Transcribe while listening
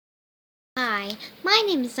Hi, my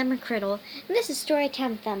name is Summer Criddle, and this is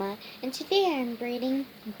Storytime with Emma, and today I am reading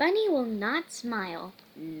Bunny Will Not Smile.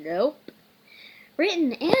 Nope.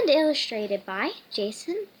 Written and illustrated by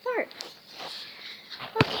Jason Tharp.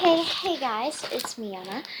 Okay, hey guys, it's me,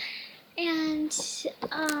 Emma, and,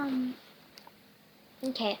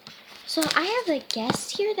 okay, so I have a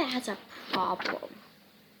guest here that has a problem.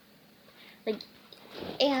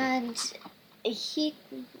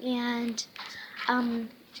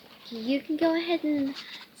 You can go ahead and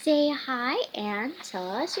say hi and tell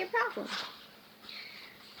us your problem.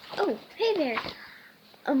 Oh, hey there.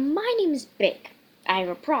 My name is Big. I have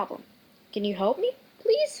a problem. Can you help me?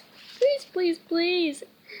 Please? Please.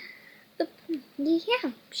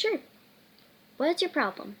 Yeah, sure. What's your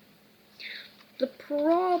problem? The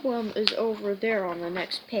problem is over there on the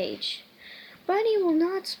next page. Bunny will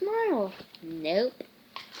not smile. Nope.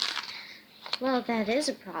 Well, that is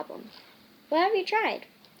a problem. What have you tried?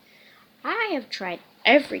 I have tried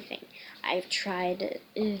everything. I have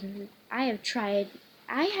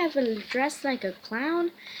dressed like a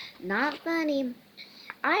clown, not funny.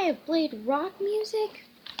 I have played rock music,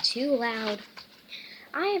 too loud.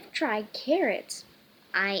 I have tried carrots.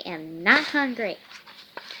 I am not hungry.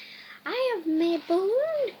 I have made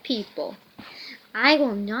balloon people. I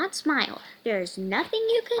will not smile. There is nothing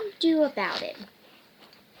you can do about it.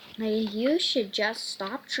 You should just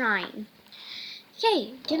stop trying.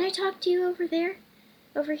 Hey, can I talk to you over there?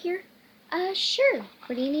 Over here? Sure.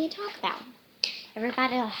 What do you need to talk about?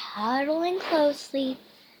 Everybody huddle in closely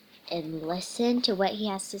and listen to what he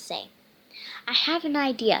has to say. I have an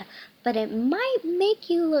idea, but it might make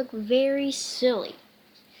you look very silly.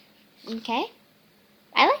 Okay?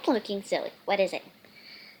 I like looking silly. What is it?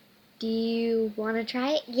 Do you want to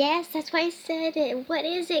try it? Yes, that's why I said it. What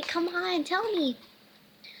is it? Come on, tell me.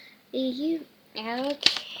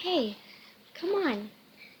 Okay. Come on.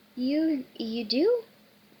 You do?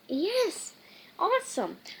 Yes.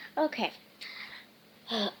 Awesome. Okay.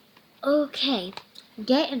 Okay.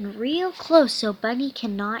 Getting real close so Bunny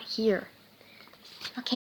cannot hear.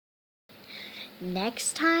 Okay.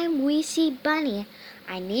 Next time we see Bunny,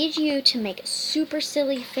 I need you to make a super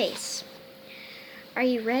silly face. Are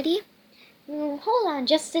you ready? Hold on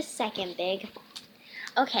just a second, Big.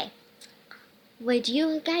 Okay. Would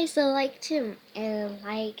you guys like to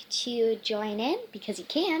join in? Because you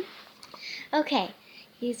can. Okay.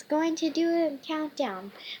 He's going to do a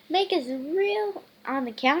countdown. On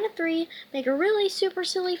the count of 3, make a really super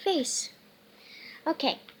silly face.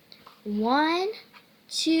 Okay. 1,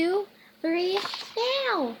 2, 3,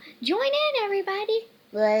 now! Join in, everybody!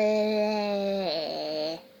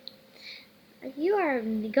 You are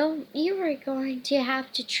going to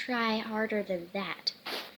have to try harder than that.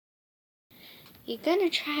 You're gonna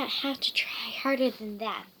have to try harder than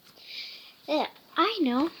that. Yeah, I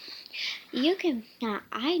know.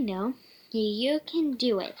 I know. You can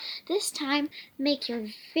do it. This time, make your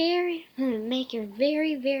very,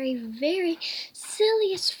 very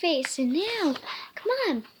silliest face. And now, come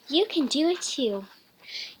on, you can do it too.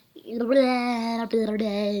 You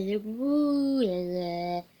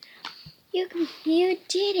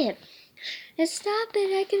did it. Stop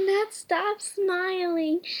it, I cannot stop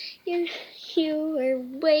smiling. You are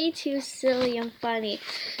way too silly and funny.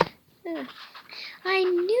 I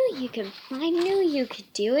knew you could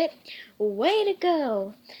do it. Way to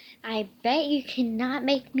go. I bet you cannot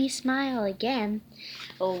make me smile again.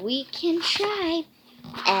 We can try.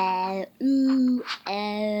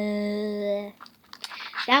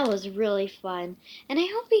 That was really fun, and I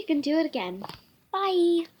hope you can do it again.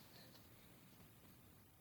 Bye.